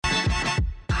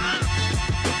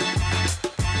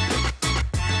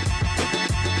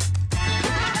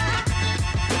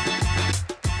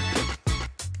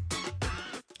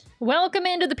Welcome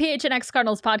into the PHNX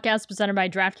Cardinals podcast presented by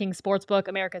DraftKings Sportsbook,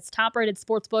 America's top-rated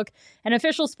sportsbook and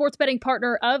official sports betting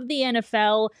partner of the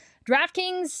NFL.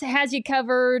 DraftKings has you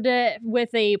covered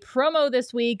with a promo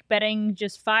this week, betting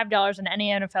just $5 on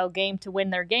any NFL game to win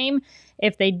their game.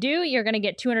 If they do, you're going to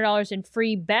get $200 in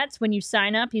free bets when you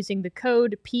sign up using the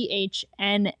code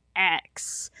PHNX.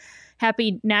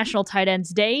 Happy National Tight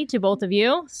Ends Day to both of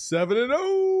you.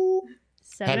 7-0.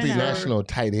 Happy National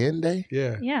Tight End Day.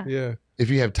 Yeah. If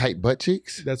you have tight butt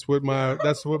cheeks, That's one way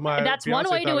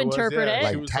to interpret it.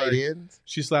 like tight ends.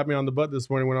 She slapped me on the butt this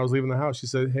morning when I was leaving the house. She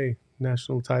said, "Hey,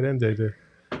 National Tight End Day,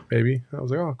 baby." I was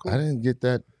like, "Oh, cool." I didn't get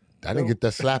that. I didn't get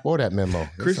that slap or that memo.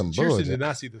 That's some Kirsten bullshit. did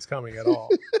not see this coming at all.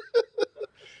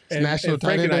 National and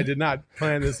Frank Tight and End I Day? did not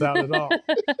plan this out at all.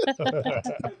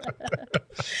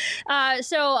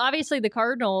 So obviously the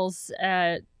Cardinals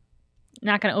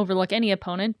not going to overlook any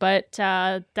opponent, but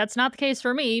that's not the case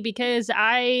for me because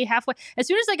as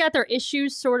soon as I got their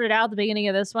issues sorted out at the beginning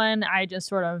of this one, I just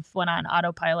sort of went on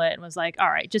autopilot and was like, all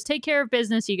right, just take care of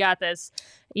business. You got this,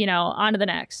 on to the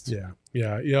next.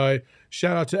 Yeah.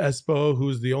 Shout out to Espo,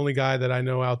 who's the only guy that I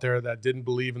know out there that didn't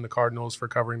believe in the Cardinals for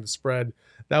covering the spread.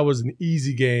 That was an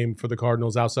easy game for the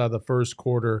Cardinals outside of the first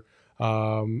quarter.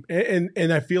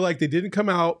 And I feel like they didn't come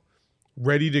out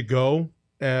ready to go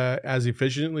as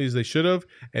efficiently as they should have,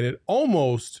 and it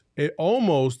almost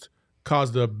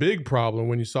caused a big problem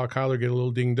when you saw Kyler get a little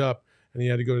dinged up and he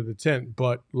had to go to the tent.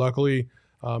 But luckily,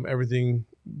 everything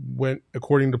went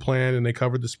according to plan, and they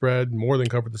covered the spread, more than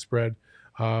covered the spread.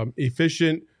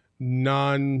 Efficient,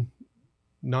 non-worthy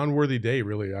day,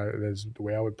 really. That's the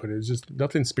way I would put it. It's just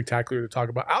nothing spectacular to talk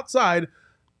about outside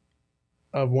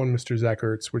of one Mr. Zach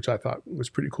Ertz, which I thought was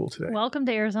pretty cool today. Welcome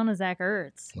to Arizona, Zach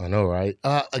Ertz. I know, right?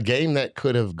 A game that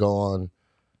could have got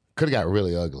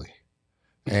really ugly.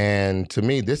 And to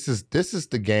me, this is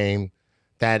the game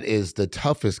that is the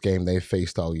toughest game they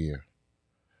faced all year,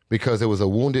 because it was a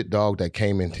wounded dog that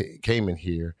came in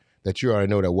here that you already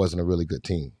know that wasn't a really good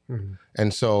team. Mm-hmm.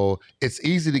 And so it's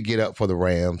easy to get up for the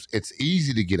Rams. It's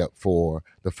easy to get up for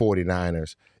the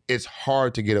 49ers. It's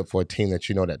hard to get up for a team that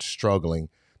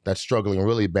that's struggling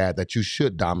really bad, that you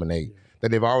should dominate,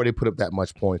 that they've already put up that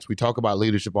much points. We talk about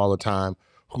leadership all the time.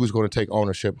 Who's going to take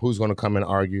ownership? Who's going to come and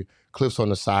argue? Cliff's on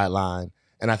the sideline.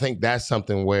 And I think that's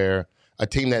something where a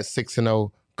team that's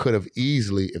 6-0 could have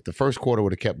easily, if the first quarter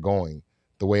would have kept going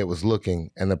the way it was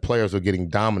looking and the players were getting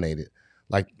dominated,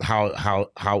 like how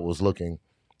it was looking,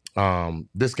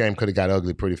 this game could have got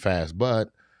ugly pretty fast. But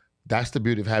that's the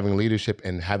beauty of having leadership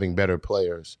and having better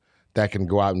players that can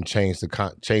go out and change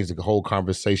the whole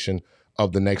conversation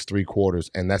of the next three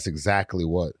quarters. And that's exactly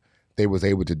what they was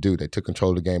able to do. They took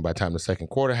control of the game by the time the second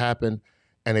quarter happened,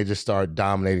 and they just started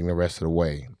dominating the rest of the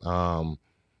way.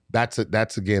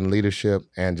 That's again, leadership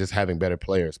and just having better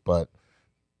players. But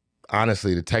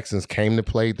honestly, the Texans came to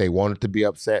play. They wanted to be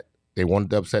upset. They wanted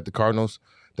to upset the Cardinals.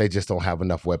 They just don't have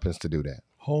enough weapons to do that.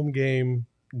 Home game,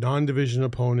 non-division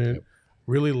opponent,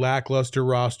 really lackluster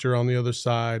roster on the other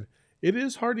side. It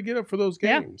is hard to get up for those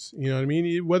games. You know what I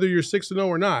mean? Whether you're 6-0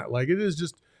 or not, like, it is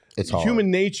just, it's human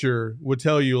nature would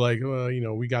tell you, like,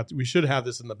 we should have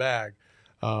this in the bag.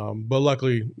 But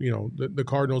luckily, the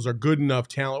Cardinals are good enough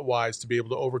talent-wise to be able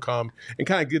to overcome and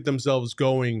kind of get themselves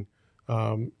going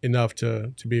enough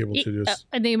to be able to just.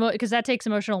 Because that takes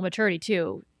emotional maturity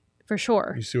too. For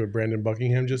sure. You see what Brandon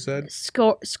Buckingham just said?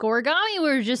 Scorigami, we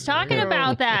were just talking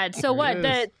about that. So what,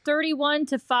 the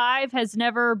 31-5 has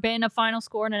never been a final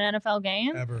score in an NFL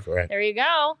game? Ever. Correct. There you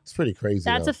go. It's pretty crazy.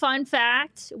 That's a fun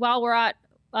fact. While we're at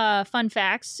fun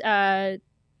facts,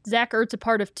 Zach Ertz a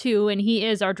part of two, and he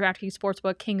is our DraftKings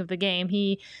Sportsbook king of the game.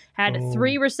 He had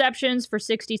 3 receptions for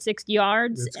 66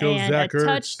 yards and Zach a Ertz.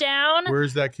 Touchdown.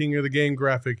 Where's that king of the game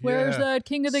graphic? Where's that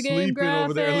king of the game Sleeping graphic?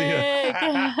 over there, Leah.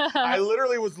 I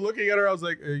literally was looking at her. I was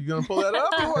like, are you going to pull that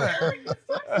up or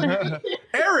what?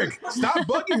 Eric, stop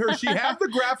bugging her. She has the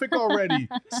graphic already.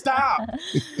 Stop.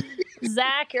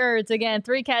 Zach Ertz, again,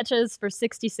 3 catches for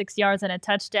 66 yards and a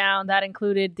touchdown. That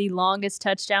included the longest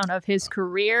touchdown of his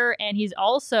career. And he's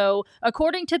also,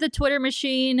 according to the Twitter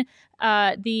machine,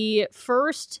 the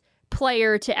first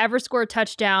player to ever score a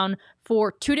touchdown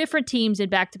for 2 different teams in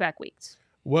back-to-back weeks.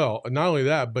 Well, not only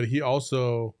that, but he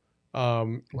also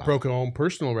broke an own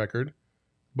personal record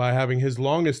by having his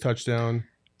longest touchdown.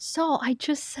 So I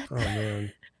just said that. Oh,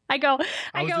 man.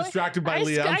 I was distracted by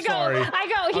Leah. I'm sorry.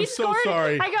 He scored. So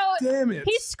sorry. Damn it.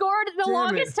 He scored the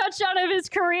longest touchdown of his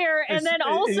career, and then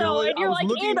also, and you're like,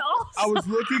 and also. I was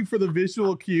looking for the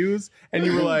visual cues, and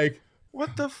you were like,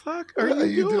 what the fuck are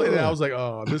you doing? And I was like,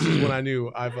 oh, this is when I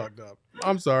knew I fucked up.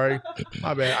 I'm sorry.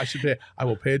 My bad. I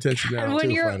will pay attention now.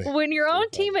 When your own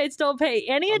teammates don't pay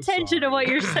any attention to what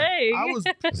you're saying.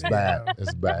 It's bad.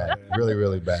 It's bad. Really,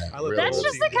 really bad. That's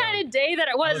just the kind of day that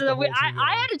it was.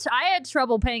 I had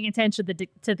trouble paying attention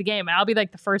to the game. I'll be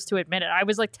like the first to admit it. I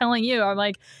was like telling you, I'm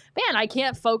like, man, I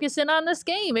can't focus in on this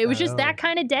game. It was just that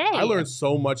kind of day. I learned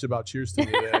so much about cheers team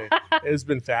today. It's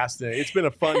been fascinating. It's been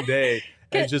a fun day.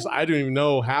 And just I didn't even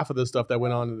know half of the stuff that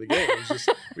went on in the game. It was just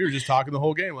we were just talking the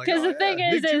whole game. Like, because the thing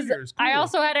is cool. I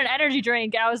also had an energy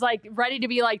drink. I was like ready to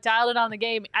be like dialed in on the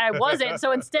game, and I wasn't.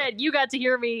 So instead, you got to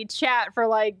hear me chat for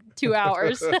like 2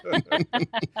 hours.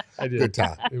 I did. Good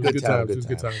time. It was good times. It was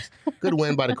good times. Good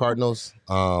win by the Cardinals.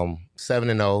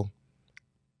 7-0.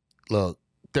 Look,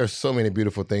 there's so many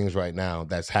beautiful things right now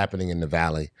that's happening in the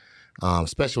Valley,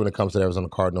 especially when it comes to the Arizona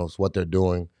Cardinals, what they're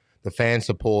doing. The fan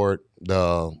support,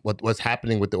 what's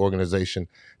happening with the organization,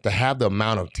 to have the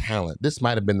amount of talent. This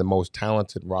might have been the most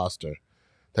talented roster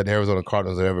that the Arizona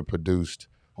Cardinals have ever produced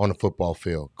on the football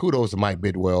field. Kudos to Mike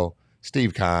Bidwell,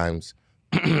 Steve Kimes,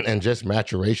 and just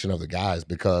maturation of the guys,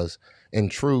 because in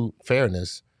true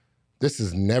fairness,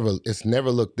 it's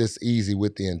never looked this easy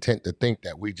with the intent to think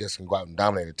that we just can go out and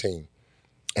dominate a team.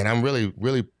 And I'm really,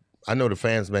 really, I know the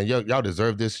fans, man, y'all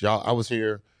deserve this. I was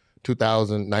here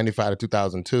 1995 to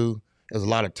 2002. There's a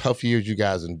lot of tough years you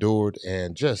guys endured,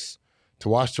 and just to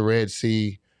watch the Red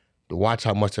Sea, to watch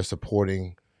how much they're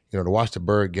supporting, to watch the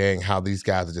Bird Gang, how these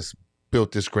guys have just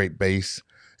built this great base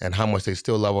and how much they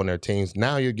still love on their teams.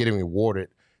 Now you're getting rewarded,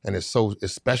 and it's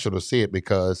special to see it,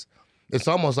 because it's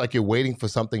almost like you're waiting for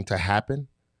something to happen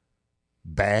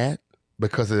bad,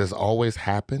 because it has always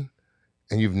happened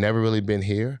and you've never really been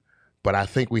here. But I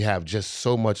think we have just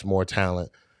so much more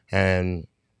talent, and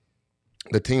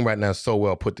the team right now is so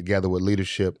well put together with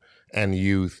leadership and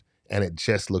youth, and it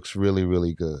just looks really,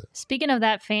 really good. Speaking of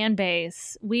that fan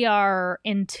base, we are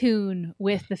in tune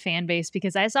with the fan base,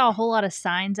 because I saw a whole lot of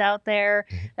signs out there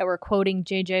that were quoting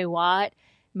J.J. Watt.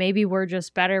 Maybe we're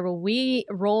just better, but we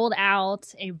rolled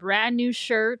out a brand new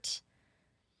shirt,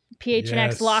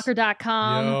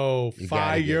 phnxlocker.com. Yo,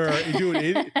 fire.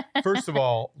 Dude, first of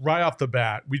all, right off the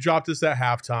bat, we dropped this at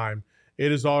halftime.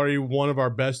 It is already one of our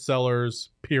best sellers,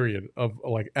 period, of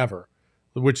like ever,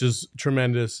 which is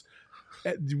tremendous.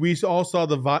 We all saw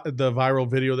the viral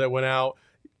video that went out.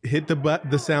 Hit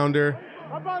the sounder.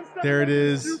 There it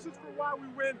is.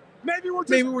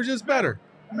 Maybe we're just better.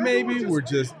 Maybe we're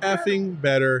just effing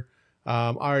better. I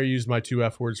already used my 2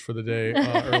 F words for the day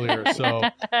earlier. So,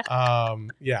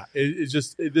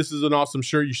 this is an awesome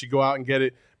shirt. You should go out and get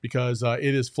it, because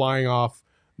it is flying off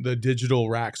the digital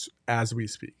racks as we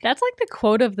speak. That's like the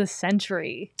quote of the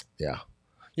century. Yeah.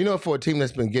 For a team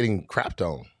that's been getting crapped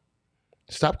on,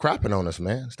 stop crapping on us,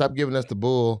 man. Stop giving us the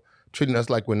bull, treating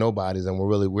us like we're nobodies, and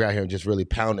we're out here just really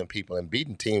pounding people and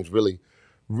beating teams, really,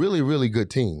 really, really good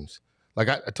teams. Like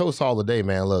I told Saul today,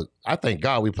 man, look, I thank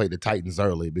God we played the Titans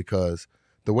early, because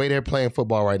the way they're playing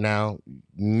football right now,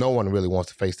 no one really wants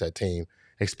to face that team,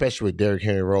 especially with Derrick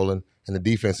Henry rolling, and the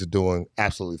defense is doing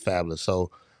absolutely fabulous.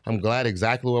 So I'm glad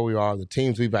exactly where we are. The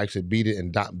teams we've actually beat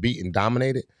and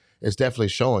dominated is definitely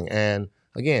showing. And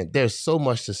again, there's so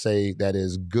much to say that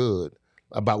is good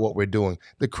about what we're doing.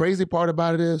 The crazy part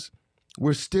about it is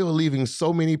we're still leaving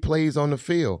so many plays on the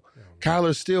field.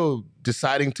 Kyler's still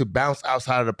deciding to bounce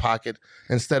outside of the pocket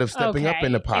instead of stepping up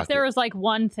in the pocket. If there was like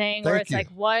one thing where it's like,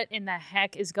 what in the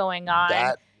heck is going on?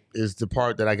 That is the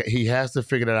part that he has to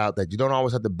figure that out, that you don't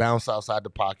always have to bounce outside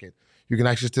the pocket. You can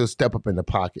actually still step up in the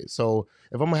pocket. So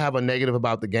if I'm going to have a negative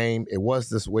about the game, it was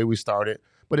this way we started,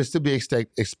 but it's to be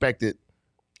expected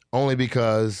only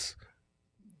because,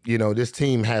 this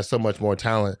team has so much more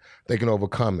talent, they can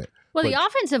overcome it. Well, the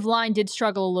offensive line did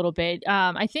struggle a little bit.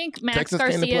 I think Max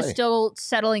Garcia is still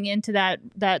settling into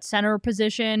that center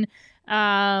position.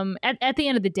 At the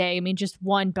end of the day, I mean, just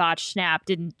one botched snap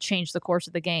didn't change the course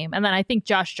of the game. And then I think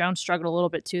Josh Jones struggled a little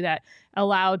bit too. That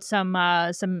allowed some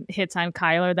hits on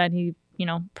Kyler that he,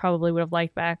 probably would have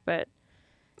liked back. But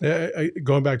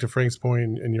going back to Frank's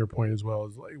point and your point as well,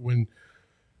 is like when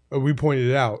we pointed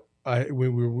it out.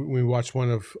 When we watched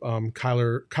one of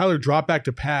Kyler drop back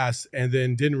to pass and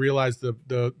then didn't realize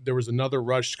there was another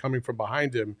rush coming from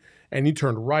behind him, and he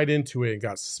turned right into it and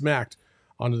got smacked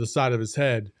onto the side of his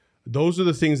head. Those are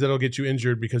the things that'll get you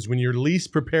injured, because when you're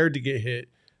least prepared to get hit,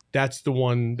 that's the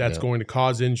one that's going to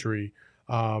cause injury.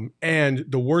 And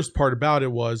the worst part about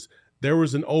it was there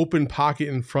was an open pocket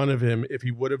in front of him. If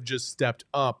he would have just stepped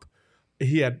up,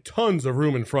 he had tons of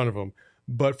room in front of him.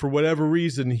 But for whatever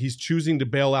reason, he's choosing to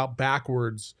bail out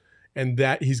backwards, and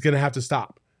that he's going to have to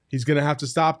stop. He's going to have to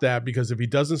stop that, because if he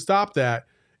doesn't stop that,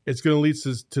 it's going to lead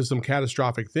to some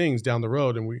catastrophic things down the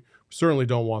road, and we certainly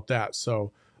don't want that.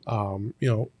 So,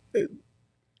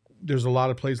 there's a lot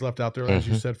of plays left out there, as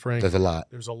you said, Frank. There's a lot.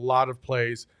 There's a lot of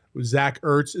plays. Zach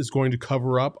Ertz is going to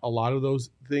cover up a lot of those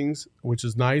things, which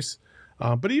is nice.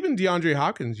 But even DeAndre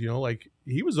Hopkins,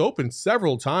 he was open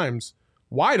several times,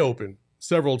 wide open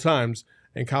several times,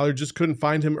 and Kyler just couldn't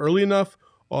find him early enough,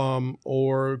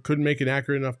 or couldn't make an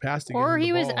accurate enough pass to get him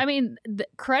the ball.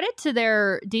 Credit to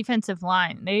their defensive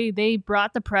line. They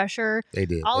brought the pressure. They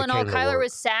did. All in all, Kyler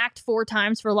was sacked 4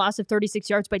 times for a loss of 36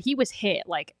 yards, but he was hit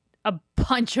like a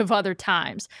bunch of other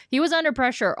times. He was under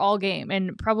pressure all game,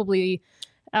 and probably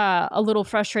a little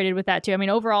frustrated with that too. I mean,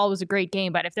 overall it was a great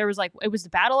game, but if there was it was the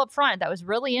battle up front that was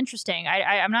really interesting.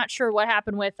 I'm not sure what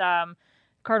happened with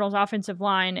Cardinals offensive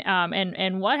line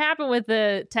and what happened with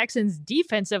the Texans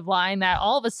defensive line that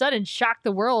all of a sudden shocked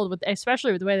the world,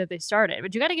 especially with the way that they started.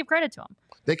 But you got to give credit to them.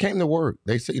 They came to work.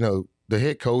 They said, the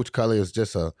head coach Cully is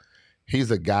just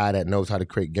he's a guy that knows how to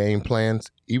create game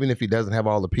plans, even if he doesn't have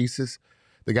all the pieces.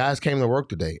 The guys came to work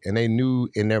today, and they knew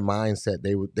in their mindset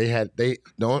the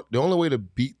only way to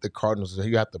beat the Cardinals is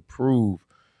you have to prove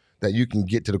that you can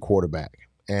get to the quarterback.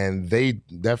 And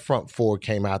their front four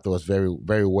came after us very,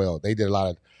 very well. They did a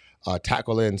lot of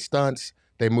tackle in stunts.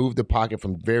 They moved the pocket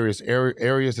from various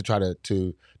areas to try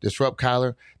to disrupt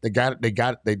Kyler.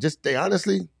 They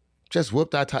honestly just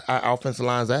whooped our offensive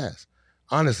line's ass.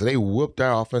 Honestly, they whooped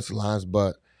our offensive line's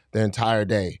butt the entire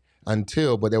day.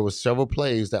 But there was several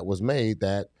plays that was made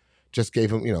that just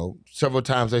gave him, several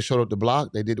times they showed up the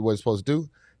block. They did what they're supposed to do.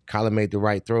 Kyler made the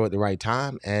right throw at the right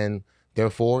time, and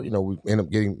therefore, we end up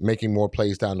making more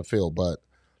plays down the field. But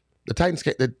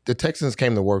the Texans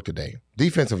came to work today.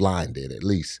 Defensive line did, at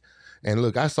least. And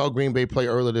look, I saw Green Bay play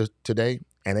earlier today,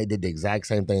 and they did the exact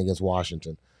same thing against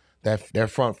Washington. Their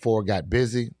front four got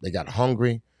busy. They got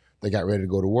hungry. They got ready to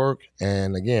go to work.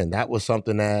 And again, that was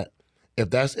something that if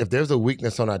there's a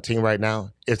weakness on our team right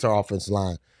now, it's our offensive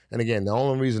line. And again, the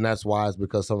only reason that's why is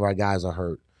because some of our guys are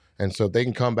hurt. And so if they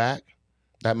can come back,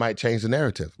 that might change the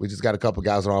narrative. We just got a couple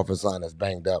guys on our offensive line that's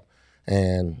banged up.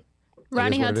 And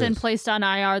Ronnie Hudson placed on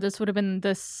IR. This would have been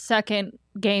the second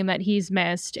game that he's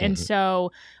missed. And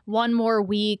so one more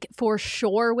week for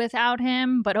sure without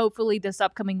him. But hopefully this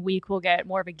upcoming week we'll get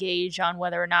more of a gauge on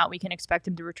whether or not we can expect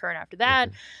him to return after that,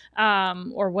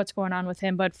 or what's going on with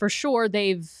him. But for sure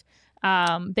they've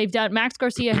done. Max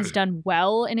Garcia has done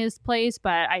well in his place,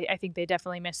 but I think they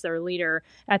definitely missed their leader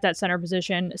at that center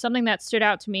position. Something that stood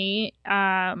out to me,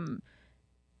 1,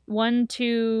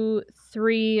 2,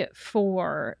 3,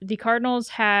 4. The Cardinals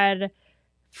had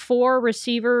 4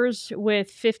 receivers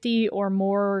with 50 or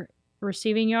more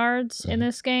receiving yards in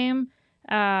this game,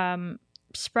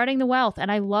 spreading the wealth,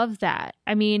 and I love that.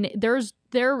 I mean, there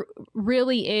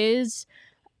really is,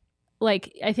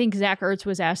 I think Zach Ertz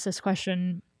was asked this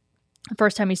question the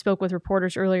first time he spoke with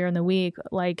reporters earlier in the week,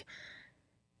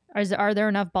 are there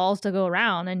enough balls to go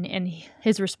around? And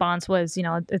his response was,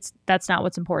 that's not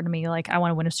what's important to me. I want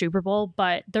to win a Super Bowl,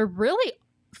 but there really,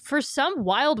 for some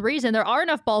wild reason, there are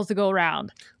enough balls to go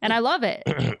around, and I love it.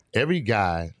 Every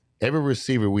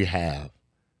receiver we have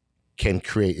can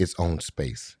create his own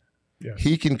space. Yeah.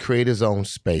 He can create his own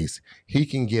space. He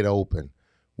can get open.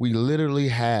 We literally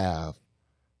have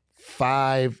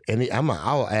 5, and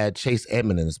I'll add Chase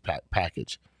Edmonds in this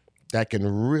package that can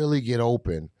really get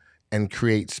open and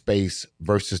create space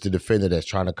versus the defender that's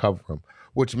trying to cover him,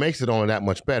 which makes it only that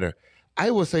much better.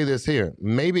 I will say this here.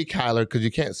 Maybe Kyler, because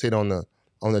you can't sit on the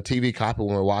TV copy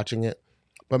when we're watching it,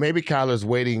 but maybe Kyler's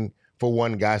waiting for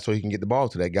one guy so he can get the ball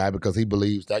to that guy because he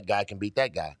believes that guy can beat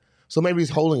that guy. So maybe he's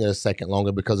holding it a second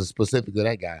longer because it's specific to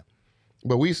that guy.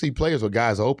 But we see players where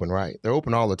guys are open, right? They're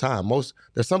open all the time.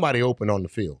 There's somebody open on the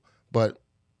field. But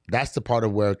that's the part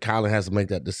of where Kyler has to make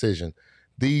that decision.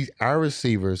 Our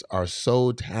receivers are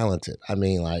so talented. I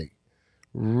mean,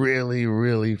 really,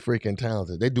 really freaking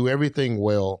talented. They do everything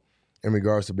well in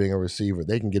regards to being a receiver.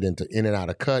 They can get in and out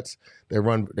of cuts. They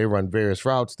run various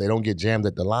routes. They don't get jammed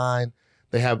at the line.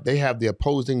 They have the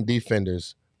opposing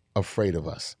defenders afraid of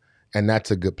us, and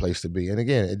that's a good place to be. And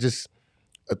again, it just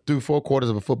through 4 quarters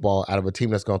of a football out of a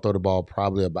team that's going to throw the ball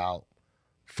probably about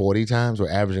 40 times.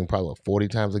 We're averaging probably 40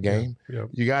 times a game. Yeah.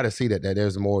 You got to see that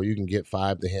there's more. You can get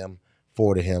 5 to him,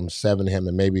 4 to him, 7 to him,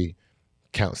 and maybe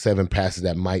count 7 passes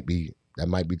that might be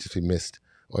just missed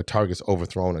or targets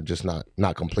overthrown or just not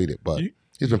completed. But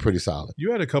he's been pretty solid.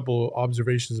 You had a couple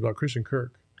observations about Christian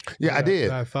Kirk. Yeah, I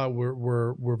did. I thought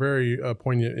were very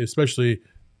poignant, especially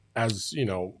as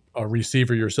a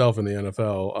receiver yourself in the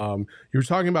NFL. You were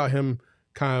talking about him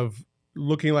kind of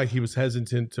looking like he was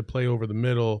hesitant to play over the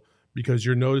middle, because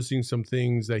you're noticing some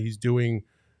things that he's doing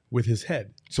with his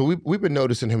head. So we've been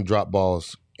noticing him drop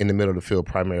balls in the middle of the field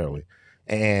primarily.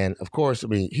 And of course, I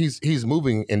mean, he's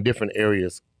moving in different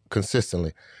areas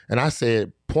consistently. And I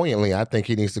said poignantly, I think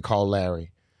he needs to call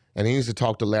Larry. And he needs to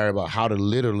talk to Larry about how to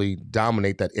literally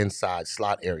dominate that inside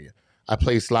slot area. I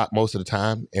play slot most of the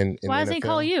time. Why doesn't he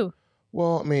call you?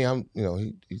 Well, I mean,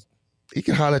 he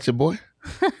can holler at your boy.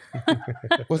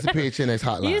 What's the PHNX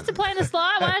hotline? You used to play in the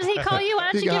slot. Why does he call you?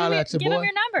 Why don't you give him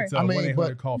your number? It's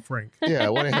 1-800 call Frank. Yeah,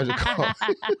 1-800 call.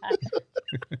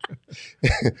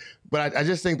 But I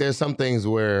just think there's some things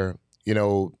where,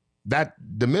 that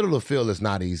the middle of the field is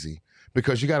not easy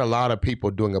because you got a lot of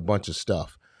people doing a bunch of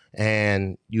stuff.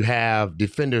 And you have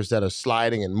defenders that are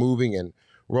sliding and moving and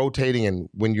rotating. And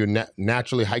when you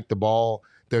naturally hike the ball,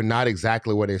 they're not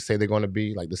exactly where they say they're going to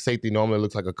be. Like the safety normally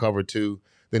looks like a cover 2.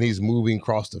 Then he's moving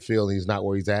across the field and he's not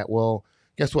where he's at. Well,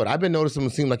 guess what? I've been noticing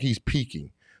it seem like he's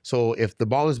peeking. So if the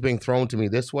ball is being thrown to me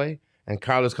this way and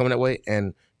Kyler's coming that way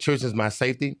and Church is my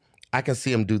safety, I can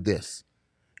see him do this.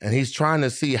 And he's trying to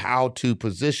see how to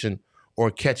position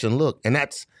or catch and look. And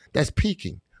that's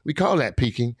peeking. We call that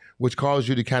peeking, which causes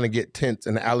you to kind of get tense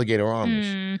and alligator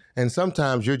armish. And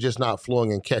sometimes you're just not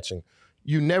flowing and catching.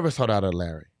 You never saw that out of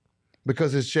Larry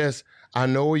because it's just, I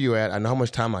know where you're at. I know how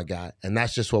much time I got. And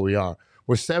that's just where we are.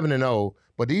 We're 7-0,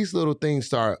 but these little things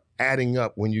start adding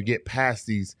up when you get past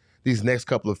these next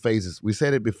couple of phases. We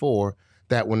said it before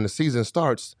that when the season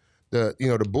starts, the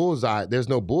bullseye, there's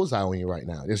no bullseye on you right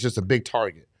now. It's just a big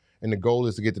target. And the goal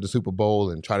is to get to the Super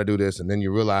Bowl and try to do this. And then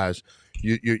you realize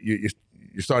you're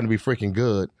starting to be freaking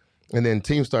good. And then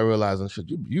teams start realizing,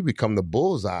 you become the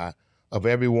bullseye of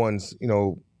everyone's,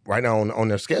 right now on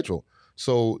their schedule.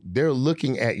 So they're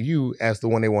looking at you as the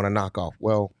one they want to knock off.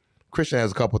 Well, Christian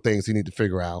has a couple of things he needs to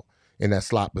figure out in that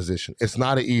slot position. It's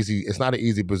not an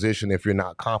easy position if you're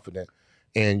not confident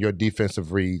in your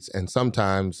defensive reads. And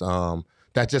sometimes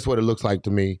that's just what it looks like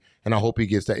to me. And I hope he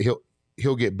gets that.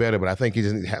 He'll get better, but I think he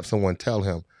just needs to have someone tell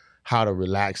him how to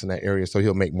relax in that area so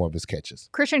he'll make more of his catches.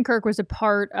 Christian Kirk was a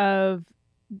part of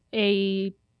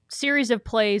a series of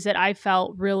plays that I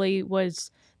felt really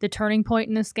was the turning point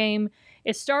in this game.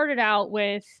 It started out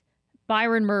with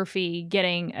Byron Murphy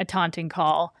getting a taunting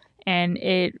call, and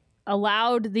it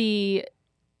allowed the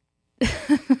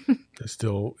I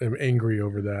still am angry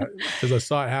over that because I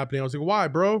saw it happening. I was like, why,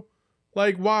 bro?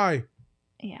 Like, why?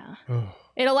 Yeah.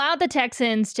 It allowed the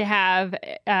Texans to have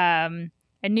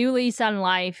a new lease on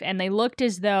life, and they looked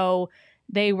as though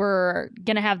they were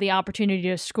going to have the opportunity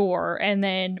to score. And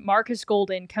then Marcus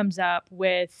Golden comes up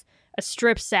with a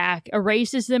strip sack,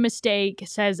 erases the mistake,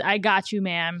 says, I got you,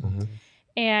 man. Mm-hmm.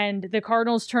 And the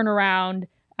Cardinals turn around.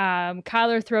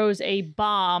 Kyler throws a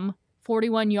bomb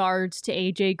 41 yards to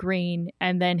A.J. Green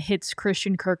and then hits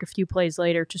Christian Kirk a few plays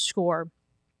later to score.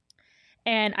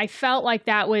 And I felt like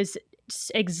that was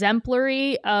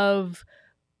exemplary of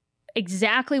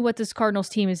exactly what this Cardinals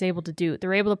team is able to do.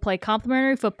 They're able to play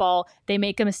complementary football. They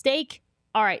make a mistake.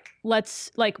 All right,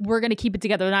 we're going to keep it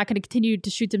together. They're not going to continue to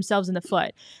shoot themselves in the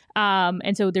foot.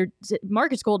 And so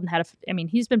Marcus Golden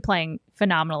he's been playing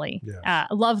phenomenally. Yes.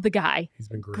 Love the guy. He's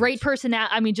been great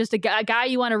personality. I mean, just a guy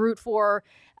you want to root for.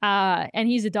 And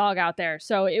he's a dog out there.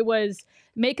 So it was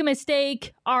make a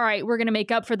mistake. All right, we're going to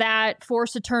make up for that.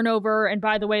 Force a turnover. And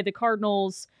by the way, the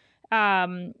Cardinals they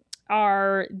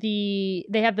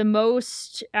have the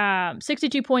most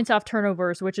 62 points off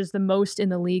turnovers, which is the most in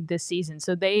the league this season.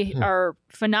 So they are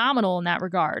phenomenal in that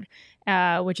regard,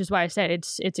 which is why I said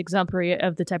it's exemplary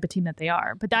of the type of team that they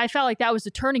are. But I felt like that was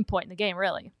the turning point in the game,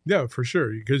 really. Yeah, for sure,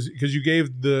 because you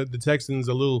gave the Texans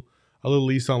a little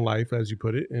lease on life, as you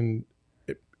put it. And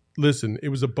listen, it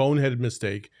was a boneheaded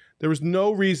mistake. There was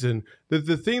no reason.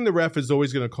 The thing the ref is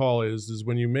always going to call is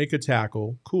when you make a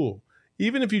tackle, cool.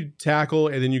 Even if you tackle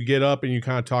and then you get up and you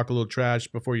kind of talk a little trash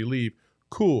before you leave,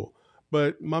 cool.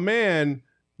 But my man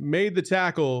made the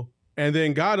tackle and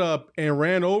then got up and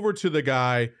ran over to the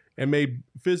guy and made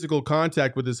physical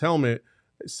contact with his helmet,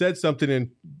 said something, and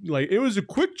it was a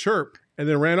quick chirp and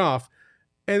then ran off.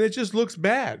 And it just looks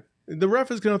bad. The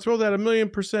ref is going to throw that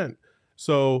 1,000,000%.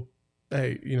 So,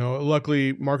 hey,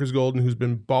 luckily Marcus Golden, who's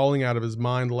been balling out of his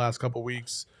mind the last couple of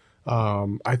weeks,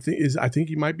 I think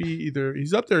he might be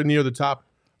he's up there near the top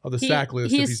of the sack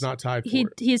list if he's not tied for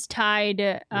it. He's tied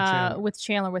with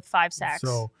Chandler with 5 sacks.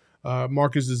 So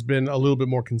Marcus has been a little bit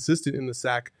more consistent in the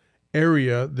sack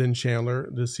area than Chandler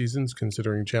this season,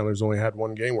 considering Chandler's only had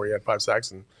one game where he had 5 sacks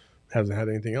and hasn't had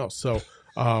anything else. So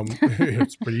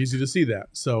it's pretty easy to see that.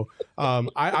 So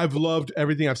I've loved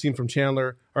everything I've seen from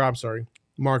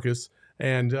Marcus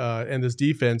and this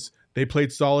defense. They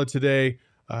played solid today.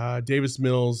 Davis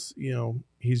Mills,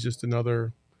 he's just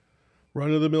another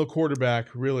run-of-the-mill quarterback,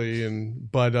 really,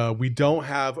 but we don't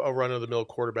have a run-of-the-mill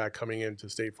quarterback coming into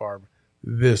State Farm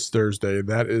this Thursday.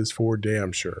 That is for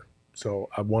damn sure. So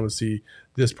I want to see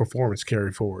this performance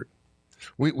carry forward.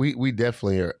 We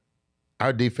definitely are.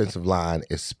 Our defensive line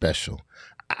is special.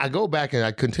 I go back and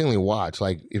I continually watch.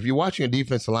 Like, if you're watching a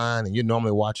defensive line and you're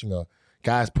normally watching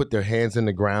guys put their hands in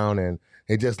the ground and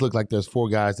it just look like there's 4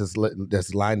 guys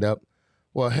that's lined up.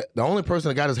 Well, the only person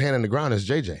that got his hand in the ground is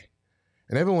JJ.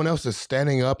 And everyone else is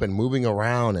standing up and moving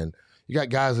around. And you got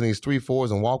guys in these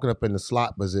 3-4s and walking up in the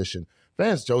slot position.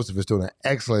 Vance Joseph is doing an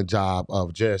excellent job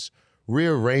of just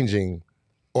rearranging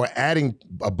or adding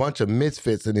a bunch of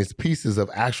misfits in these pieces of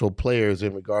actual players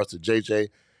in regards to JJ.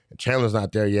 And Chandler's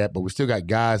not there yet, but we still got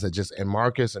guys that and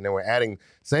Marcus, and then we're adding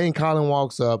Zane Collin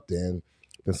walks up, then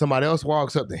somebody else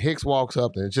walks up, then Hicks walks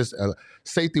up, and it's just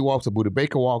safety walks up, Buda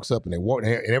Baker walks up, and they walk,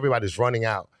 and everybody's running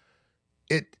out.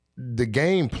 The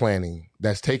game planning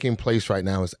that's taking place right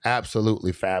now is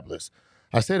absolutely fabulous.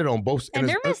 I said it on both. And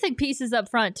they're missing pieces up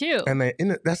front too. And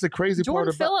that's the crazy part.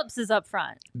 Jordan Phillips is up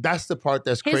front. That's the part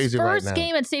that's crazy right now. His first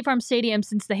game at State Farm Stadium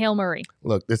since the Hail Murray.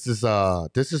 Look, this is a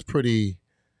pretty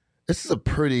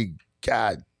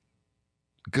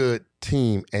good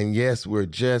team, and yes, we're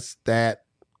just that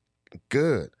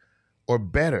good or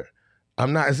better.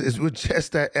 We're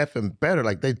just that effing better.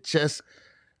 Like, they just.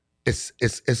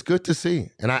 It's good to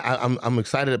see, and I'm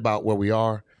excited about where we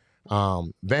are.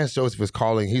 Vance Joseph is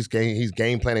calling. He's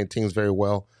game planning teams very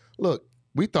well. Look,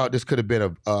 we thought this could have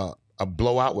been a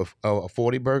blowout with a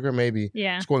 40 burger, maybe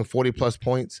scoring 40 plus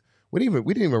points. We didn't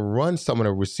even run some of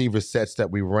the receiver sets that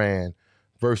we ran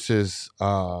versus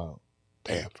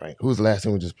Frank. Who's the last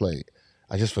team we just played?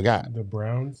 I just forgot. The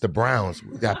Browns.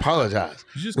 I apologize.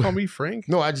 Did you just call me Frank?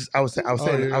 No, I was talking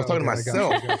to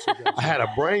myself. I had a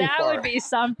brain fart. That would be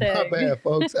something. My bad,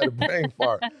 folks. I had a brain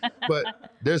fart.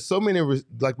 But there's so many.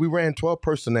 Like, we ran 12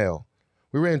 personnel.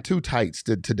 We ran 2 tights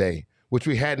today, which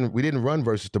we didn't run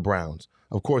versus the Browns.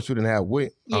 Of course, we didn't have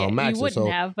Max. You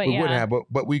wouldn't have, but we wouldn't have.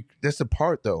 But that's the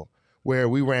part though where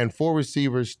we ran 4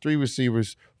 receivers, 3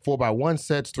 receivers, 4x1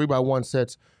 sets, 3x1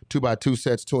 sets, 2x2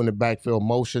 sets, 2 in the backfield,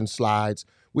 motion slides.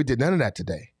 We did none of that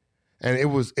today. And it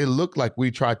looked like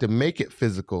we tried to make it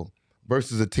physical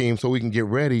versus a team so we can get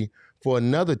ready for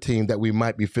another team that we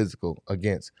might be physical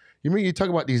against. You talk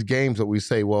about these games that we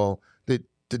say, well,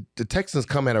 the Texans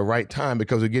come at a right time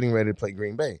because we're getting ready to play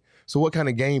Green Bay. So what kind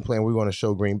of game plan are we going to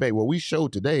show Green Bay? Well, we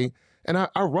showed today, and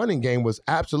our running game was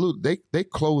absolute. They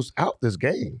closed out this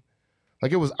game.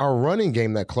 Like, it was our running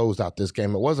game that closed out this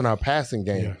game. It wasn't our passing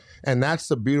game. Yeah. And that's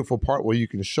the beautiful part where you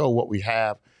can show what we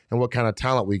have and what kind of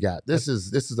talent we got. This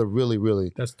is a really,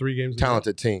 really that's 3 games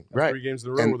talented team. Right. 3 games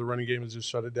in a row where the running game has just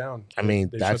shut it down. I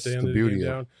mean, that's the beauty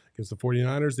of it. Against the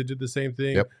 49ers, they did the same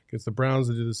thing. Yep. Against the Browns,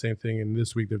 they did the same thing. And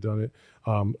this week they've done it.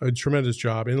 A tremendous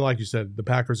job. And like you said, the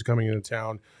Packers are coming into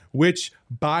town, which,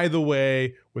 by the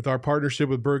way, with our partnership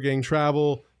with Bird Gang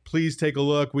Travel, please take a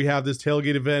look. We have this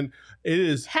tailgate event. It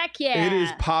is It is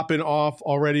popping off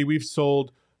already. We've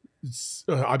sold,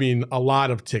 a lot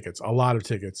of tickets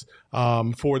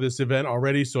for this event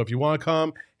already. So if you want to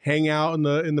come, hang out in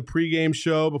the pregame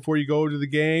show before you go to the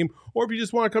game, or if you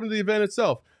just want to come to the event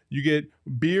itself, you get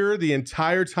beer the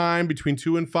entire time between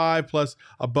 2 and 5, plus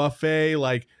a buffet.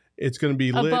 Like, it's going to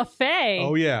be lit. A buffet?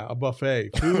 Oh, yeah, a buffet.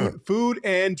 Food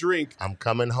and drink. I'm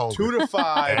coming home 2 to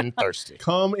 5. And thirsty.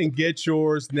 Come and get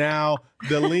yours now.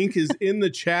 The link is in the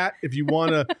chat if you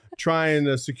want to try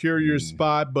and secure your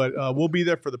spot. But we'll be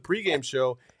there for the pregame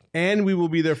show, and we will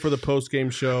be there for the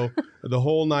postgame show. The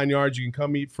whole 9 yards. You can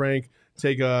come meet Frank.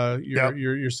 Take your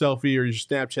selfie or your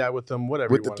Snapchat with them,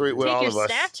 whatever. With the 3, with all of us.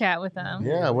 Take your Snapchat with them.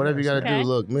 Yeah, whatever you got to do.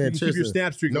 Look, man, keep your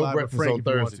Snap streak no alive breakfast Frank on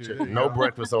Thursday. No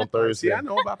breakfast on Thursday. See, I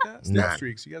know about that. Snap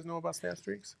streaks. You guys know about Snap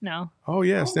streaks? No. Oh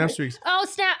yeah, Snap streaks. Oh,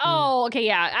 Oh, okay,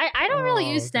 yeah. I don't really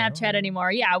use Snapchat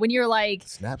anymore. Yeah, when you're like,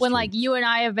 when like you and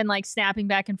I have been like snapping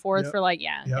back and forth for like, okay,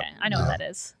 I know what that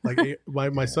is. Like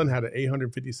my son had an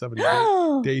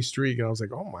 857 day streak, and I was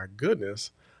like, oh my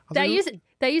goodness. That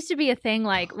used to be a thing,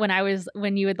 like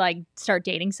when you would like start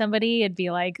dating somebody, it'd be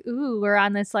like, ooh, we're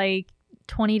on this like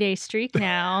 20-day streak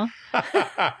now.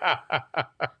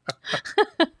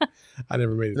 I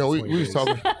never made it. No, we was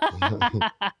talking.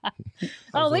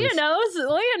 Leah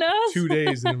knows. 2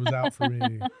 days and it was out for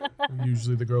me.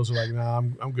 Usually the girls are like, nah,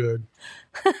 I'm good.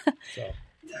 So.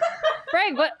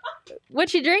 Frank,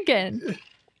 what you drinking?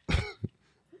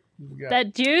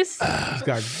 That juice? He's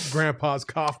got Grandpa's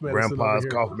cough medicine. Grandpa's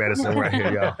cough medicine right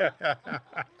here, y'all.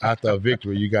 After a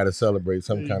victory, you got to celebrate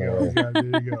some kind of way.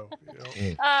 There you go.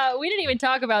 We didn't even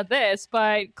talk about this,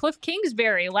 but Cliff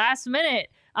Kingsbury, last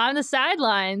minute on the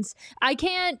sidelines. I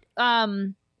can't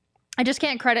I just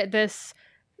can't credit this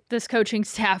coaching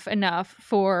staff enough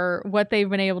for what they've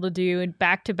been able to do in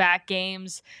back-to-back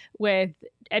games with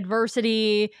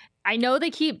adversity. I know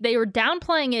they were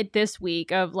downplaying it this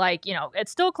week of like,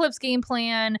 it's still Cliff's game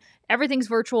plan. Everything's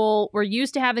virtual. We're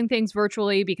used to having things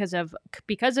virtually because of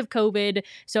COVID.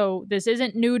 So this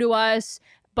isn't new to us,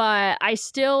 but I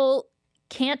still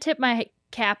can't tip my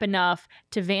cap enough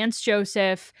to Vance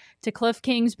Joseph, to Cliff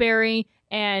Kingsbury,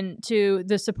 and to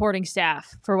the supporting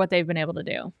staff for what they've been able to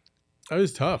do. It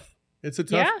was tough. It's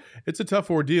a tough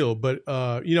ordeal, but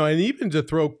and even to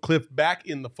throw Cliff back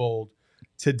in the fold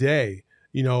today,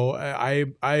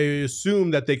 I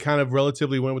assume that they kind of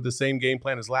relatively went with the same game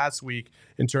plan as last week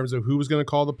in terms of who was going to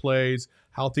call the plays,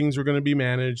 how things were going to be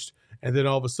managed, and then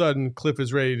all of a sudden Cliff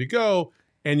is ready to go,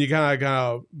 and you kind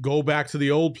of go back to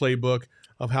the old playbook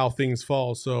of how things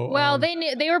fall. So they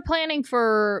knew they were planning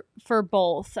for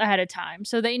both ahead of time,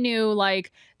 so they knew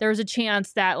like there was a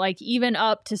chance that like even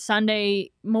up to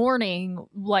Sunday morning,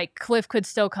 like Cliff could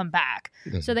still come back.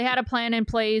 Mm-hmm. So they had a plan in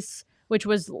place, which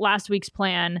was last week's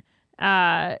plan.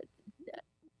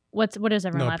 What is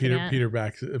everyone laughing at? Peter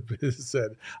back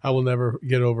said, "I will never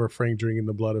get over Frank drinking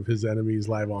the blood of his enemies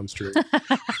live on stream."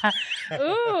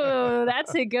 Ooh,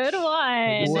 that's a good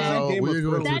one. Well,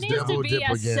 that needs to be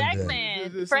a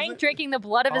segment. Frank drinking the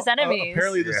blood of his enemies.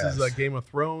 Apparently, this is Game of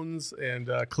Thrones, and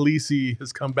Khaleesi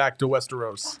has come back to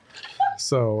Westeros.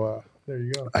 So there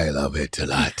you go. I love it a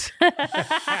lot.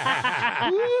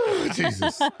 Ooh,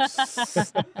 Jesus.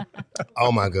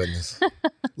 Oh my goodness.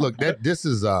 Look, this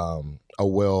is a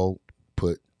well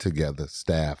put together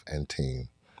staff and team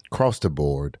across the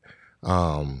board.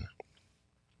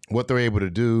 What they're able to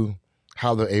do,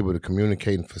 how they're able to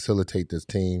communicate and facilitate this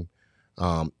team.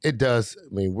 It does.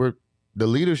 I mean, the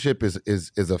leadership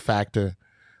is a factor.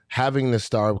 Having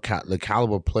the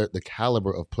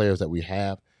caliber of players that we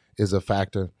have is a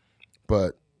factor.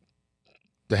 But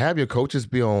to have your coaches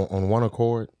be on one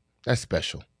accord, that's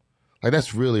special. Like,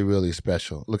 that's really, really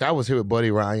special. Look, I was here with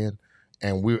Buddy Ryan,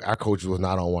 and our coaches was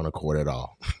not on one accord at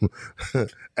all.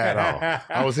 At all.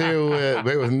 I was here with,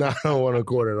 they was not on one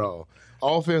accord at all.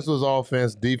 Offense was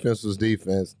offense, defense was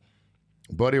defense.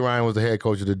 Buddy Ryan was the head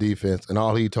coach of the defense, and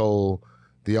all he told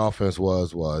the offense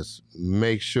was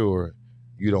make sure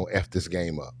you don't F this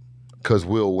game up because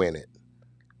we'll win it.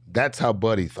 That's how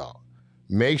Buddy thought.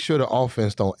 Make sure the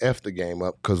offense don't F the game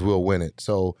up because we'll win it.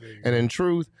 So, and in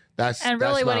truth, that's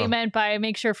what he meant by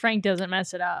make sure Frank doesn't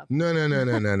mess it up.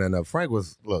 No. Frank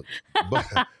was, look, but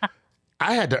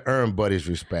I had to earn Buddy's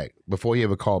respect before he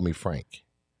ever called me Frank.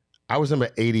 I was number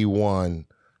 81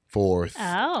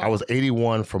 I was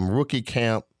 81 from rookie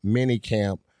camp, mini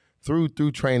camp, through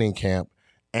training camp,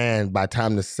 and by the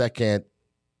time the second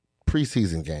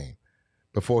preseason game,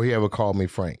 before he ever called me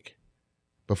Frank.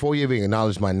 Before he even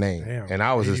acknowledged my name. Damn, and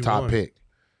I was 81. His top pick.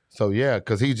 So, yeah,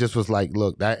 because he just was like,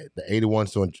 look, the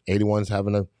 81's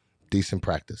having a decent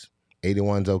practice.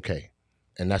 81's okay.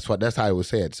 And that's how it was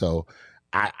said. So,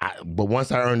 but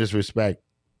once I earned his respect,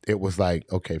 it was like,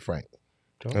 okay, Frank.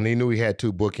 Okay. And he knew he had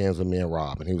two bookends with me and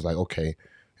Rob. And he was like, okay.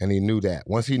 And he knew that.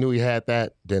 Once he knew he had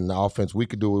that, then the offense, we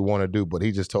could do what we want to do. But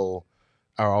he just told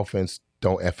our offense,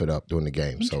 don't F it up during the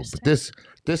game. So, but this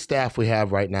staff we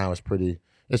have right now is pretty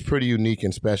unique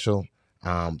and special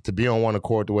to be on one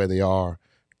accord the way they are.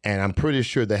 And I'm pretty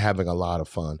sure they're having a lot of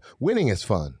fun. Winning is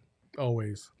fun.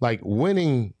 Always. Like,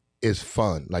 winning is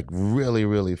fun. Like, really,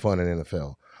 really fun in the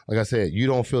NFL. Like I said, you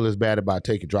don't feel as bad about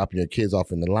dropping your kids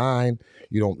off in the line.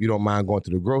 You don't mind going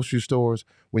to the grocery stores.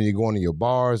 When you're going to your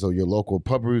bars or your local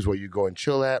pub brews where you go and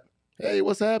chill at. Hey,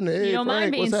 what's happening? Hey, you don't Frank,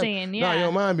 mind being seen, yeah. No, you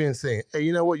don't mind being seen. Hey,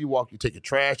 you know what? You take your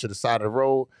trash to the side of the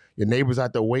road. Your neighbor's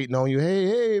out there waiting on you.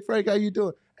 Hey, Frank, how you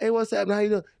doing? Hey, what's happening? How you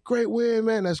doing? Great win,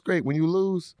 man. That's great. When you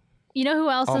lose. You know who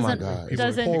else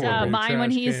doesn't mind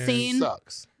when he's seen?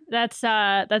 Sucks.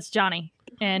 That's Johnny.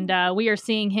 And we are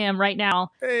seeing him right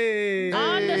now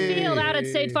on the field out at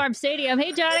State Farm Stadium.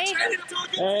 Hey, Johnny.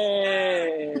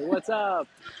 Hey, what's up?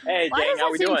 Hey, Why Dane,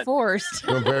 how we doing? Forced?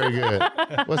 Doing very good.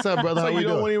 What's up, brother? How we doing? You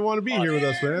don't even want to be here with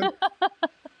us, man.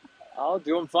 Oh,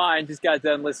 doing fine. Just got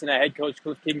done listening to head coach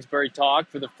Cliff Kingsbury talk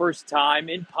for the first time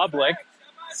in public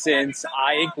since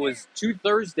I think was 2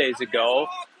 Thursdays ago.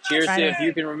 Cheers to if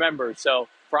you can remember. So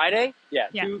Friday? Yeah.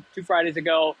 Two Fridays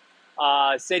ago.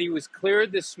 Said he was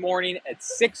cleared this morning at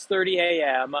 6:30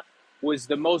 a.m. Was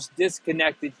the most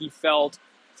disconnected he felt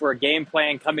for a game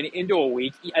plan coming into a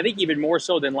week. I think even more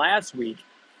so than last week.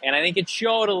 And I think it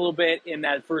showed a little bit in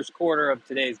that first quarter of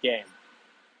today's game.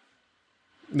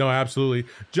 No,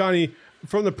 absolutely. Johnny,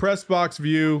 from the press box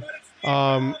view,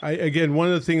 again, one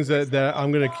of the things that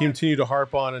I'm going to continue to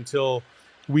harp on until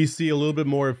we see a little bit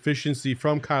more efficiency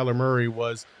from Kyler Murray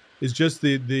was is just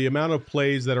the amount of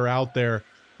plays that are out there.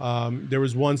 There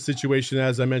was one situation,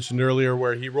 as I mentioned earlier,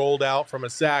 where he rolled out from a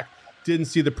sack, didn't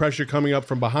see the pressure coming up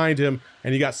from behind him,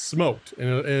 and he got smoked.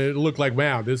 And it looked like,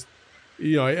 wow, this,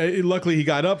 luckily he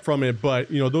got up from it, but,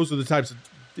 those are the types of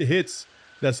hits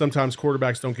that sometimes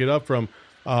quarterbacks don't get up from.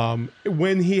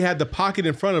 When he had the pocket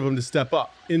in front of him to step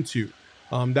up into,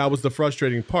 that was the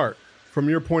frustrating part. From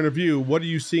your point of view, what are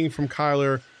you seeing from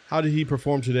Kyler? How did he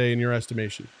perform today in your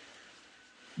estimation?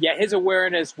 Yeah, his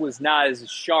awareness was not as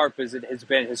sharp as it has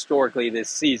been historically this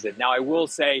season. Now, I will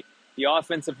say the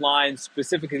offensive line,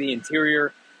 specifically the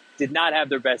interior, did not have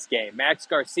their best game. Max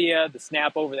Garcia, the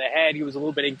snap over the head, he was a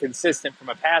little bit inconsistent from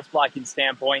a pass blocking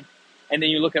standpoint. And then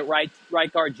you look at right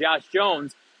guard Josh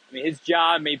Jones. I mean, his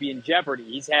job may be in jeopardy.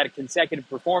 He's had consecutive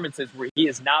performances where he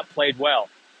has not played well.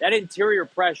 That interior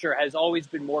pressure has always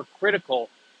been more critical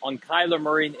on Kyler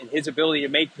Murray and his ability to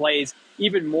make plays,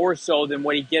 even more so than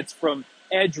what he gets from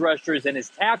edge rushers and his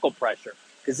tackle pressure,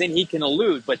 because then he can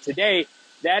elude. But today,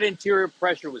 that interior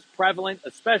pressure was prevalent,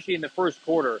 especially in the first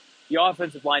quarter. The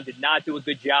offensive line did not do a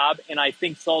good job, and I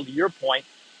think, Saul, to your point,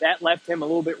 that left him a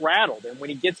little bit rattled. And when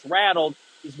he gets rattled,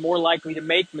 he's more likely to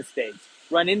make mistakes,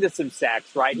 run into some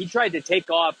sacks, right? He tried to take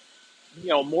off,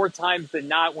 more times than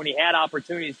not when he had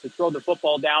opportunities to throw the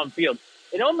football downfield.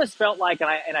 It almost felt like, and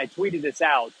I tweeted this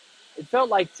out, it felt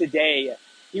like today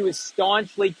he was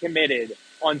staunchly committed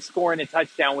on scoring a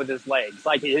touchdown with his legs.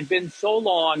 Like, it had been so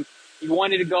long, he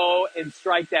wanted to go and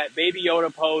strike that Baby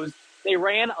Yoda pose. They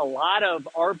ran a lot of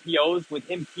RPOs with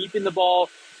him keeping the ball,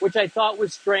 which I thought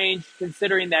was strange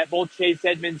considering that both Chase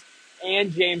Edmonds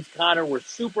and James Conner were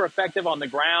super effective on the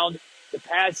ground. The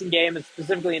passing game, and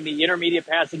specifically in the intermediate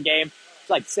passing game, it's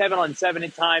like 7-on-7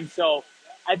 at times. So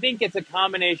I think it's a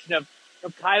combination of,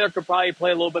 Kyler could probably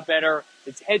play a little bit better.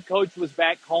 His head coach was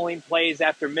back calling plays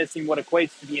after missing what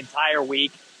equates to the entire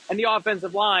week. And the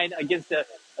offensive line against a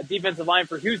defensive line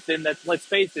for Houston that's, let's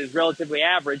face it, is relatively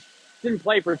average, didn't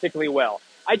play particularly well.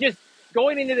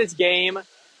 Going into this game,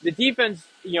 the defense,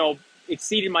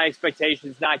 exceeded my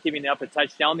expectations, not giving up a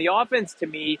touchdown. The offense, to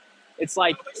me, it's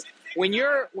like when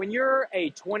you're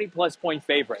a 20-plus point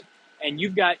favorite and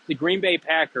you've got the Green Bay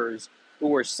Packers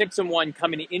who are 6-1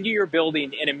 coming into your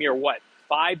building in a mere,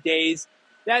 5 days,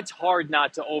 that's hard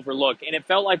not to overlook. And it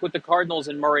felt like with the Cardinals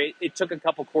and Murray, it took a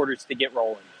couple quarters to get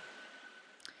rolling.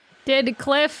 Did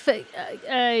Cliff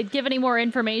give any more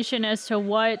information as to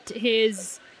what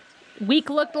his week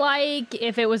looked like?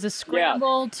 If it was a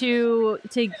scramble to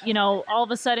all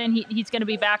of a sudden he's going to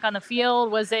be back on the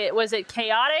field? Was it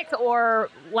chaotic, or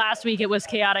last week it was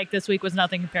chaotic, this week was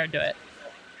nothing compared to it?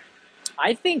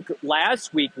 I think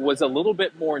last week was a little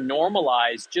bit more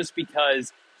normalized just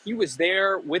because he was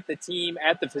there with the team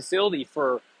at the facility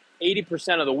for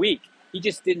 80% of the week. He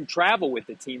just didn't travel with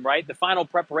the team, right? The final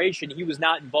preparation, he was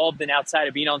not involved in outside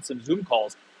of being on some Zoom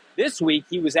calls. This week,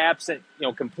 he was absent,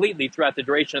 completely throughout the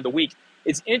duration of the week.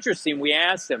 It's interesting. We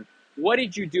asked him, what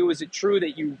did you do? Is it true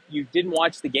that you didn't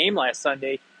watch the game last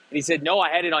Sunday? And he said, no, I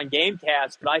had it on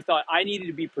GameCast, but I thought I needed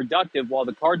to be productive while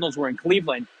the Cardinals were in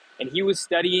Cleveland. And he was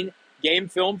studying game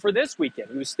film for this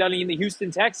weekend. He was studying the Houston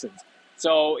Texans.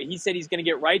 So he said he's going to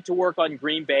get right to work on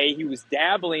Green Bay. He was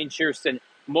dabbling, Shearston,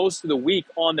 most of the week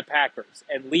on the Packers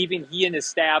and leaving he and his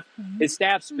staff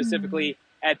specifically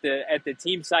at the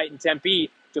team site in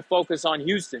Tempe to focus on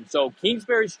Houston. So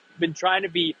Kingsbury's been trying to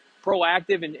be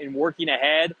proactive and working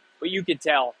ahead, but you could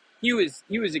tell he was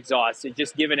exhausted,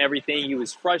 just given everything. He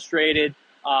was frustrated,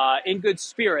 in good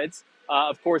spirits.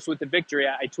 Of course, with the victory,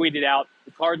 I tweeted out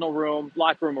the Cardinal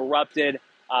locker room erupted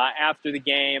after the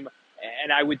game.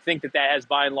 And I would think that has,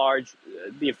 by and large,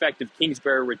 the effect of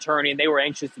Kingsbury returning. They were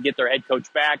anxious to get their head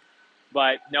coach back.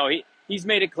 But, no, he's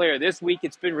made it clear. This week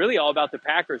it's been really all about the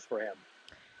Packers for him.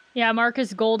 Yeah,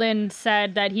 Marcus Golden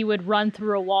said that he would run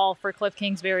through a wall for Cliff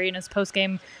Kingsbury in his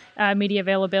postgame media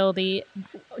availability.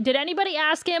 Did anybody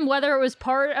ask him whether it was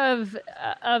part of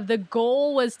the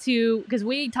goal was to – because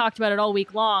we talked about it all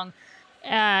week long,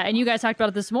 and you guys talked about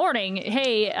it this morning.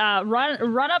 Hey,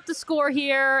 run up the score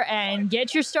here and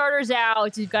get your starters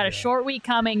out. You've got a short week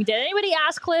coming. Did anybody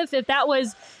ask Cliff if that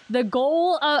was the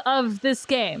goal of this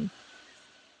game?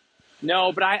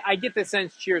 No, but I get the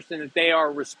sense, Shearston, that they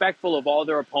are respectful of all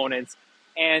their opponents.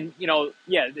 And,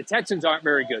 the Texans aren't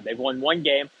very good. They've won one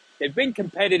game. They've been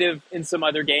competitive in some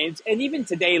other games. And even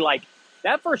today, like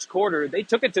that first quarter, they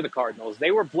took it to the Cardinals. They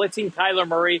were blitzing Kyler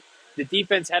Murray. The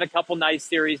defense had a couple nice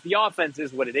series. The offense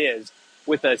is what it is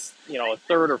with a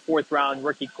third or fourth round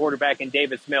rookie quarterback in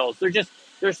Davis Mills.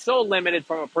 They're so limited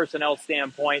from a personnel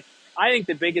standpoint. I think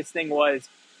the biggest thing was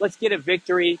let's get a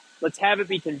victory. Let's have it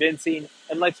be convincing,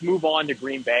 and let's move on to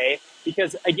Green Bay.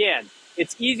 Because, again,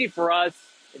 it's easy for us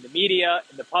in the media,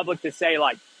 in the public to say,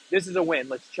 like, this is a win.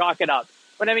 Let's chalk it up.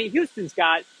 But, I mean, Houston's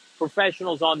got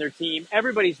professionals on their team.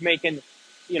 Everybody's making,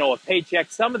 a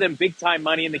paycheck. Some of them big-time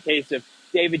money in the case of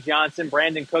David Johnson,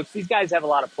 Brandon Cooks. These guys have a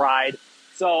lot of pride.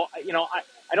 So,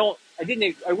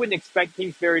 I wouldn't expect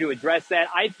Kingsbury to address that.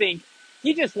 I think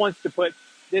he just wants to put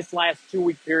this last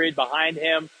 2-week period behind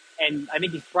him, and I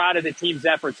think he's proud of the team's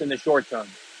efforts in the short term.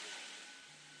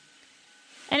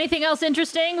 Anything else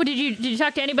interesting? Did you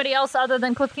talk to anybody else other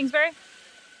than Cliff Kingsbury?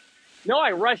 No,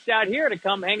 I rushed out here to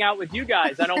come hang out with you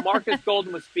guys. I know Marcus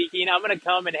Golden was speaking. I'm going to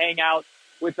come and hang out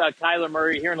with Kyler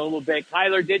Murray here in a little bit.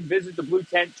 Kyler did visit the blue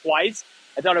tent twice.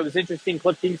 I thought it was interesting.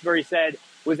 Cliff Kingsbury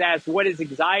was asked what his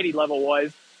anxiety level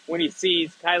was when he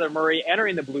sees Kyler Murray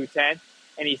entering the blue tent.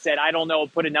 And he said, I don't know,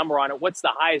 put a number on it. What's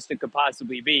the highest it could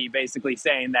possibly be? Basically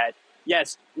saying that,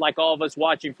 yes, like all of us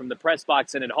watching from the press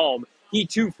box and at home, he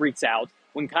too freaks out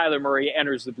when Kyler Murray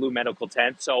enters the blue medical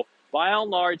tent. So by and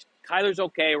large, Kyler's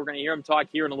okay. We're going to hear him talk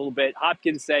here in a little bit.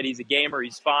 Hopkins said he's a gamer.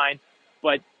 He's fine.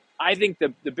 But I think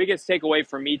the biggest takeaway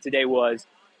for me today was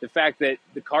the fact that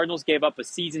the Cardinals gave up a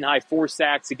season-high 4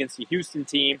 sacks against the Houston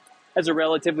team as a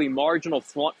relatively marginal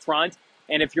front.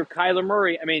 And if you're Kyler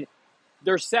Murray, I mean,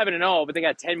 they're 7-0, but they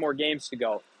got 10 more games to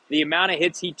go. The amount of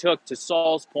hits he took, to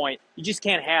Saul's point, you just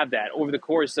can't have that over the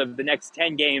course of the next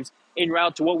 10 games en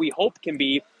route to what we hope can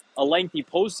be a lengthy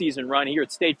postseason run here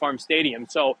at State Farm Stadium.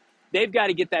 So they've got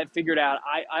to get that figured out.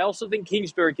 I also think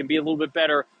Kingsbury can be a little bit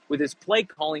better with his play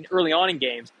calling early on in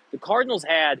games. The Cardinals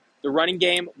had the running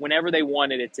game whenever they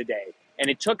wanted it today, and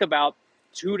it took about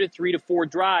 2 to 3 to 4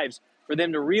 drives for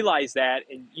them to realize that.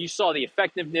 And you saw the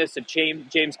effectiveness of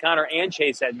James Conner and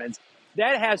Chase Edmonds.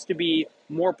 That has to be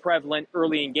more prevalent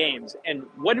early in games. And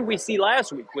what did we see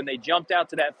last week when they jumped out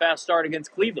to that fast start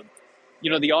against Cleveland?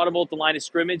 The audible at the line of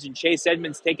scrimmage and Chase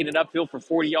Edmonds taking it upfield for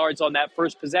 40 yards on that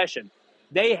first possession.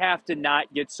 They have to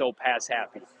not get so pass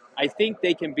happy. I think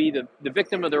they can be the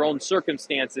victim of their own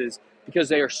circumstances because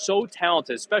they are so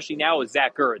talented, especially now with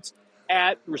Zach Ertz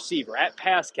at receiver, at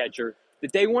pass catcher,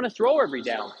 that they want to throw every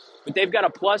down. But they've got a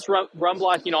plus run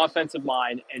blocking offensive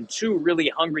line and 2 really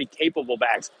hungry, capable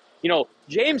backs.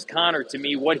 James Conner, to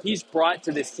me, what he's brought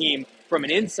to this team from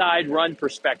an inside run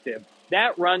perspective,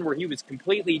 that run where he was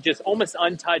completely just almost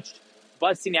untouched,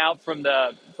 busting out from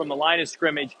the line of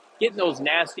scrimmage, getting those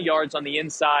nasty yards on the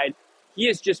inside. He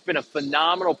has just been a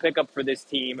phenomenal pickup for this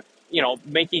team,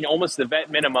 making almost the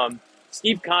vet minimum.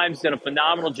 Steve Keim's done a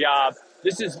phenomenal job.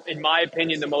 This is, in my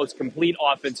opinion, the most complete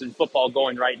offense in football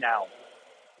going right now.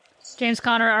 James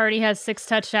Conner already has 6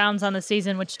 touchdowns on the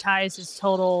season, which ties his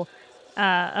total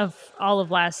of all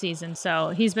of last season. So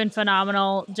he's been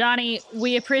phenomenal. Johnny,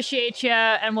 we appreciate you,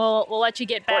 and we'll let you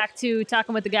get back to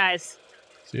talking with the guys.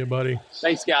 See you, buddy.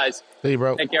 Thanks, guys. See you,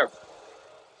 bro. Take care.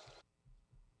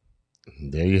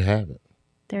 There you have it.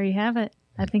 There you have it.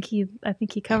 I think he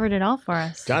covered it all for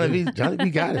us. Johnny B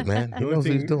got it, man. He knows what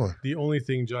he's doing. The only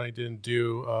thing Johnny didn't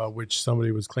do, which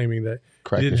somebody was claiming that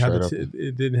Crack he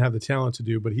didn't have the talent to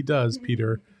do, but he does,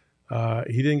 Peter.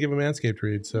 He didn't give a Manscaped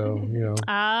read, so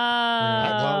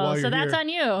while so that's here, on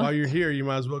you. While you're here, you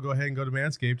might as well go ahead and go to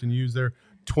Manscaped and use their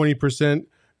 20%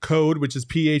 code, which is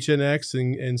PHNX,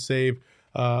 and save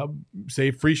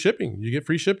free shipping. You get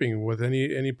free shipping with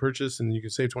any purchase, and you can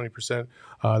save 20%.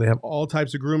 They have all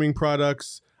types of grooming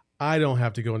products. I don't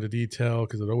have to go into detail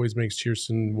because it always makes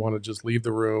Cheerson want to just leave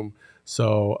the room.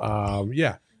 So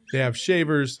they have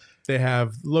shavers. They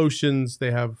have lotions.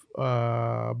 They have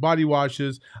body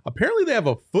washes. Apparently, they have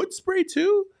a foot spray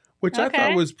too, which I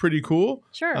thought was pretty cool.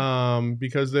 Sure.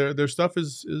 Because their stuff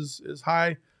is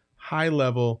high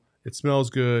level. It smells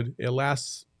good. It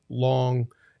lasts long,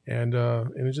 and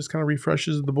it just kind of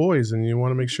refreshes the boys. And you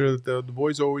want to make sure that the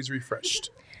boys are always refreshed.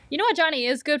 You know what Johnny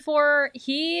is good for?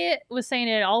 He was saying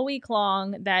it all week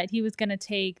long that he was going to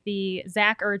take the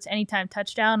Zach Ertz anytime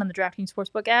touchdown on the DraftKings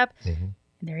Sportsbook app. Mm-hmm.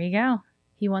 And there you go.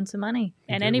 He won some money.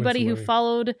 And anybody who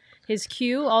followed his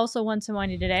cue also won some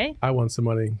money today. I won some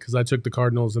money because I took the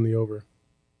Cardinals in the over.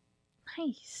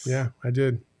 Nice. Yeah, I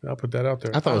did. I'll put that out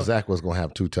there. I thought Zach was going to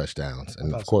have 2 touchdowns.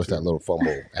 And, of course, that little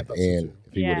fumble at the end,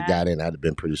 if he would have got in, that would have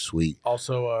been pretty sweet.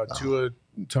 Also, Tua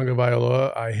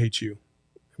Tagovailoa, I hate you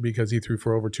because he threw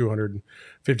for over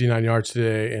 259 yards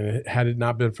today. And had it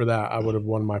not been for that, I would have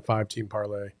won my 5-team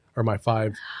parlay or my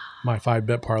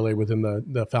 5-bet parlay within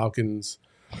the Falcons.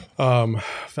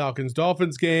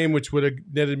 Falcons-Dolphins game, which would have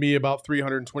netted me about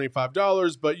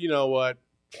 $325, but you know what?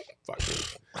 Fuck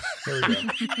it. There we go.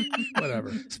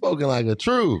 Whatever. Spoken like a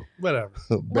true. Whatever.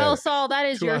 Well, Saul, that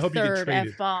is your third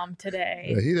F-bomb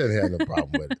today. Yeah, he doesn't have no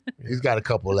problem with it. He's got a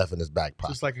couple left in his back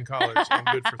pocket. Just like in college, I'm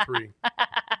good for 3.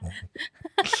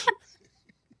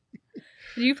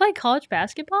 Did you play college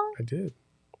basketball? I did.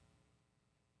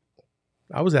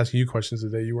 I was asking you questions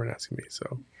today. You weren't asking me,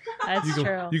 so That's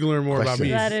true. You can learn more about me.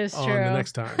 That is true. On the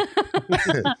next time.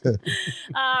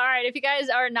 All right. If you guys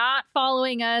are not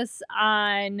following us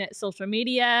on social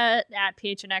media at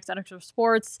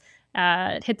PHNX_sports,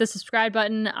 hit the subscribe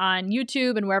button on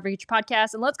YouTube and wherever you get your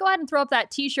podcasts. And let's go ahead and throw up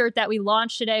that T-shirt that we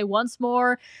launched today once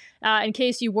more. In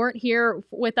case you weren't here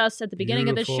with us at the beginning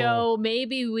of the show,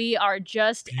 maybe we are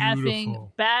just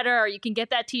effing better. You can get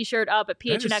that T-shirt up at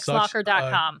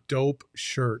phnxlocker.com. Dope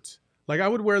shirt. Like I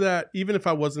would wear that even if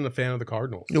I wasn't a fan of the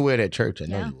Cardinals. You wear that at church, I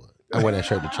know you would. I wear that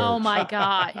shirt to church. Oh my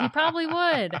God, he probably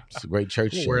would. It's a great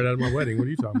church shirt. Wear it at my wedding. What are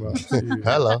you talking about?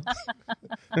 Hello.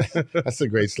 That's a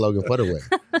great slogan for the wedding.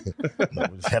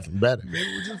 We're just having better. Maybe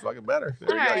we're just fucking better. There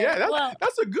All we go. right, Yeah,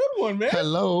 that's a good one, man.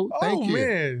 Hello. Thank you.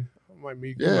 Man. Might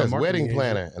be yes, wedding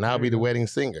planner, and I'll be the wedding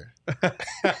singer.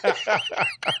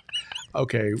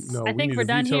 Okay, no, I think we're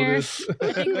done here.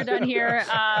 I think we're done here.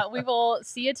 We will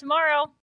see you tomorrow.